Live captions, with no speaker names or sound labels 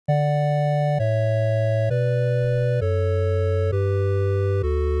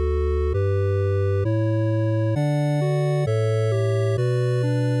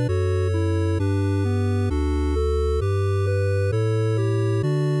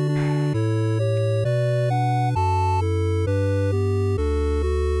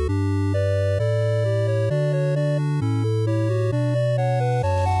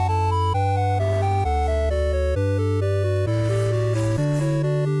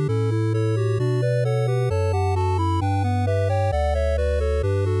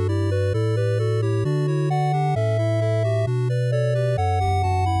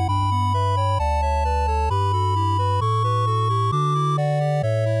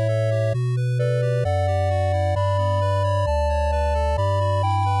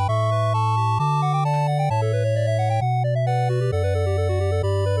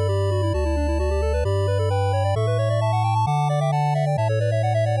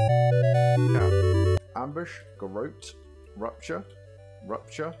ambush, garrote, rupture,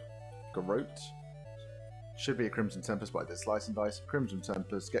 rupture, garrote. Should be a Crimson Tempest, but I did slice and dice. Crimson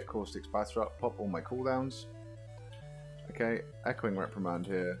Tempest, get caustic spatter up, pop all my cooldowns. Okay, echoing reprimand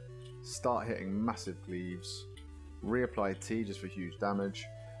here. Start hitting massive cleaves. Reapply T just for huge damage.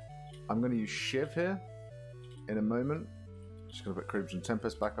 I'm going to use Shiv here in a moment. Just going to put Crimson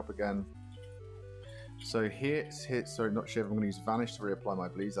Tempest back up again. So here, sorry, not Shiv. I'm going to use Vanish to reapply my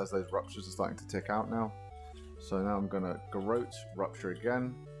bleeds as those ruptures are starting to tick out now. So now I'm going to garrote, rupture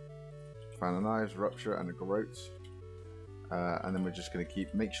again. Fan of Knives, rupture, and a garrote. And then we're just going to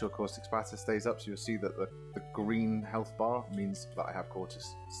make sure caustic spatter stays up. So you'll see that the green health bar means that I have caustic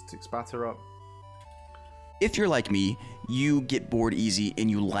spatter up. If you're like me, you get bored easy and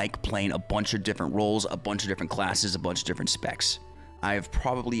you like playing a bunch of different roles, a bunch of different classes, a bunch of different specs. I have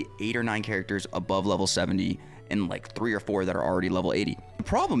probably 8 or 9 characters above level 70 and like 3 or 4 that are already level 80. The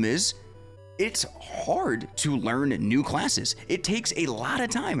problem is, it's hard to learn new classes. It takes a lot of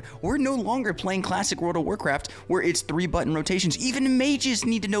time. We're no longer playing classic World of Warcraft where it's 3-button rotations. Even mages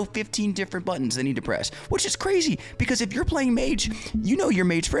need to know 15 different buttons they need to press, which is crazy because if you're playing mage, you know your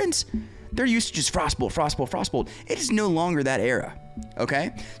mage friends. They're used to just frostbolt, frostbolt, frostbolt. It is no longer that era,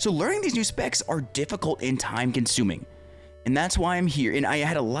 okay? So learning these new specs are difficult and time consuming. And that's why I'm here. And I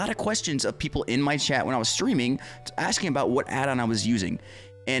had a lot of questions of people in my chat when I was streaming asking about what add-on I was using.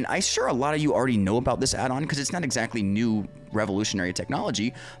 And I'm sure a lot of you already know about this add-on because it's not exactly new revolutionary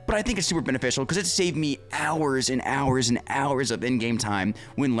technology, but I think it's super beneficial because it saved me hours and hours and hours of in-game time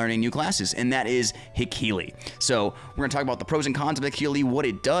when learning new classes, and that is Hekili. So we're going to talk about the pros and cons of Hekili, what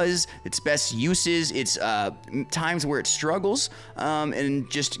it does, its best uses, its times where it struggles, and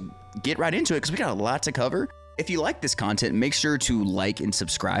just get right into it because we got a lot to cover. If you like this content, make sure to like and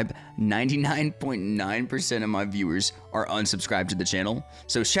subscribe. 99.9% of my viewers are unsubscribed to the channel.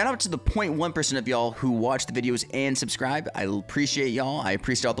 So shout out to the 0.1% of y'all who watch the videos and subscribe. I appreciate y'all. I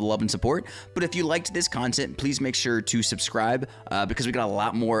appreciate all the love and support. But if you liked this content, please make sure to subscribe because we got a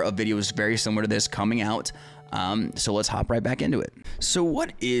lot more of videos very similar to this coming out. So let's hop right back into it. So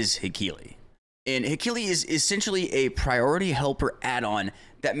what is Hekili? And Hekili is essentially a priority helper add-on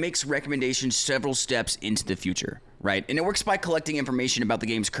that makes recommendations several steps into the future, right? And it works by collecting information about the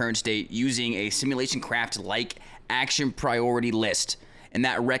game's current state using a simulation craft-like action priority list. And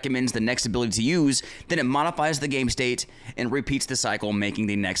that recommends the next ability to use, then it modifies the game state and repeats the cycle, making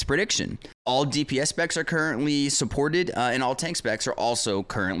the next prediction. All DPS specs are currently supported, and all tank specs are also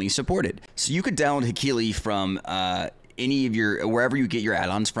currently supported. So you could download Hekili from any of wherever you get your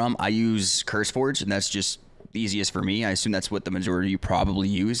add-ons from. I use CurseForge, and that's just the easiest for me. I assume that's what the majority of you probably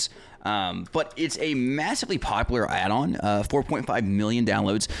use. But it's a massively popular add-on, 4.5 million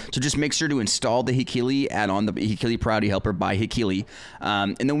downloads. So just make sure to install the Hekili add-on, the Hekili Priority Helper by Hekili.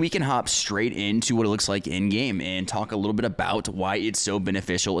 And then we can hop straight into what it looks like in-game and talk a little bit about why it's so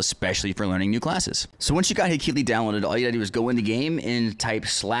beneficial, especially for learning new classes. So once you got Hekili downloaded, all you gotta do is go into game and type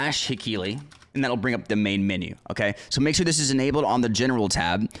 /Hekili. And that'll bring up the main menu, okay? So make sure this is enabled on the General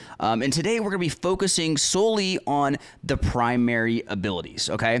tab. And today we're gonna be focusing solely on the primary abilities,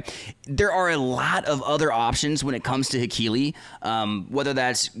 okay? There are a lot of other options when it comes to Hekili, whether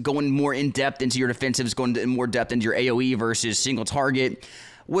that's going more in depth into your defensives, going in more depth into your AoE versus single target,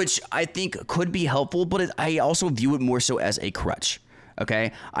 which I think could be helpful, but I also view it more so as a crutch,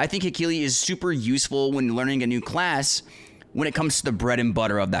 okay? I think Hekili is super useful when learning a new class when it comes to the bread and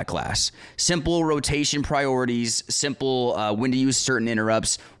butter of that class. Simple rotation priorities, simple when to use certain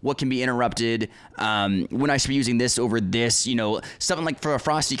interrupts, what can be interrupted, when I should be using this over this, you know, something like for a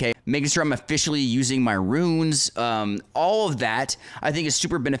Frosty K, making sure I'm officially using my runes, all of that I think is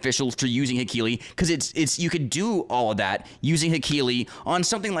super beneficial for using Hekili because you could do all of that using Hekili on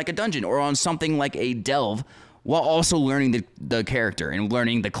something like a dungeon or on something like a delve while also learning the character and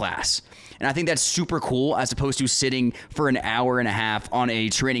learning the class. And I think that's super cool as opposed to sitting for an hour and a half on a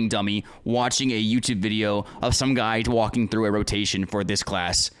training dummy watching a YouTube video of some guy walking through a rotation for this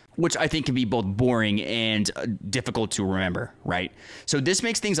class, which I think can be both boring and difficult to remember, right? So this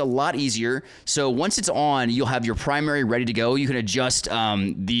makes things a lot easier. So once it's on, you'll have your primary ready to go. You can adjust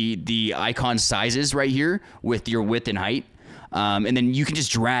the icon sizes right here with your width and height. And then you can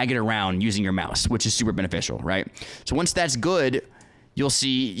just drag it around using your mouse, which is super beneficial, right? So once that's good, you'll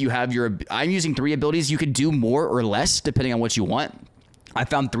see you have I'm using 3 abilities. You could do more or less depending on what you want. I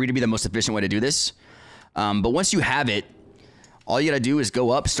found 3 to be the most efficient way to do this. But once you have it, all you gotta do is go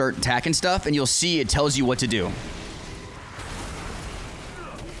up, start attacking stuff, and you'll see it tells you what to do.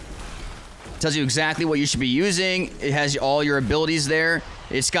 It tells you exactly what you should be using. It has all your abilities there.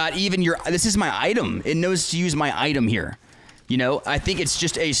 It's got even this is my item. It knows to use my item here. You know, I think it's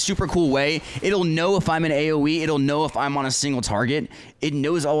just a super cool way. It'll know if I'm an AoE. It'll know if I'm on a single target. It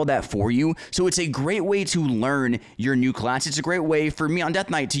knows all of that for you. So it's a great way to learn your new class. It's a great way for me on Death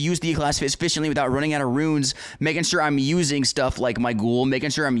Knight to use the class efficiently without running out of runes, making sure I'm using stuff like my ghoul, making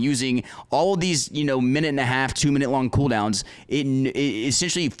sure I'm using all of these, you know, 1.5, 2 minute long cooldowns. It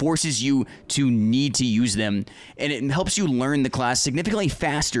essentially forces you to need to use them, and it helps you learn the class significantly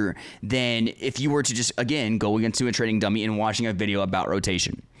faster than if you were to just, again, go into a trading dummy and watching a video about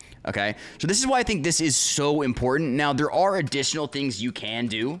rotation. Okay, so this is why I think this is so important. Now, there are additional things you can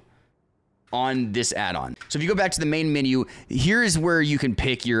do on this add-on. So if you go back to the main menu, here is where you can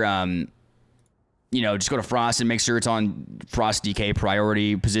pick your, you know, just go to Frost and make sure it's on Frost DK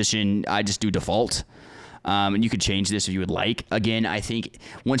priority position. I just do default. And you could change this if you would like. Again, I think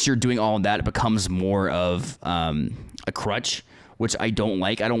once you're doing all of that, it becomes more of a crutch, which I don't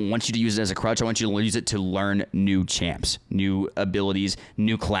like. I don't want you to use it as a crutch. I want you to use it to learn new champs, new abilities,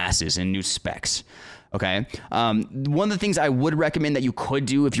 new classes, and new specs. Okay. One of the things I would recommend that you could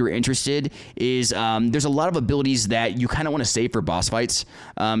do if you're interested is there's a lot of abilities that you kind of want to save for boss fights.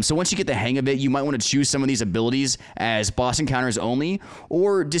 So once you get the hang of it, you might want to choose some of these abilities as boss encounters only,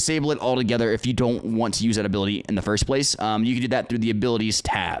 or disable it altogether if you don't want to use that ability in the first place. You can do that through the abilities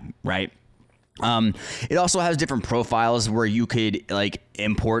tab, right? It also has different profiles where you could like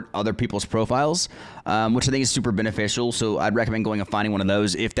import other people's profiles, which I think is super beneficial. So I'd recommend going and finding one of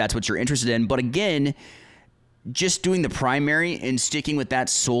those if that's what you're interested in. But again, just doing the primary and sticking with that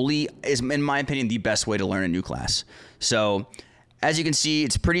solely is, in my opinion, the best way to learn a new class. So as you can see,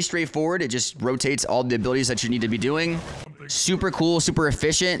 it's pretty straightforward. It just rotates all the abilities that you need to be doing. Super cool, super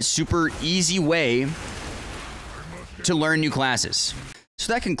efficient, super easy way to learn new classes.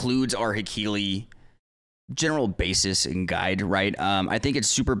 So that concludes our Hekili general basis and guide, right? I think it's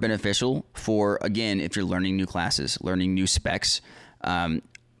super beneficial for, again, if you're learning new classes, learning new specs,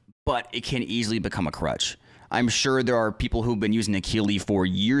 but it can easily become a crutch. I'm sure there are people who've been using Hekili for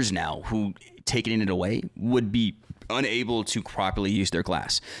years now who, taking it away, would be unable to properly use their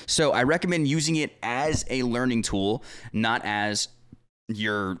class. So I recommend using it as a learning tool, not as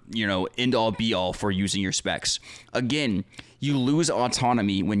your, you know, end-all be-all for using your specs. Again, you lose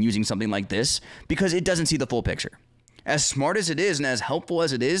autonomy when using something like this because it doesn't see the full picture. As smart as it is and as helpful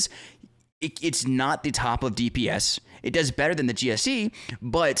as it is, it's not the top of DPS. It does better than the GSE,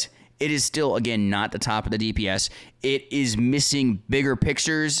 but it is still, again, not the top of the DPS. It is missing bigger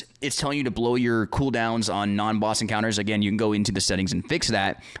pictures. It's telling you to blow your cooldowns on non-boss encounters. Again, you can go into the settings and fix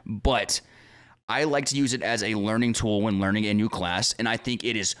that, but I like to use it as a learning tool when learning a new class, and I think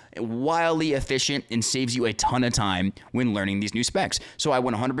it is wildly efficient and saves you a ton of time when learning these new specs. So I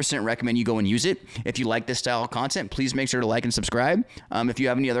 100% recommend you go and use it. If you like this style of content, please make sure to like and subscribe. If you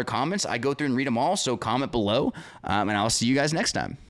have any other comments, I go through and read them all, so comment below, and I'll see you guys next time.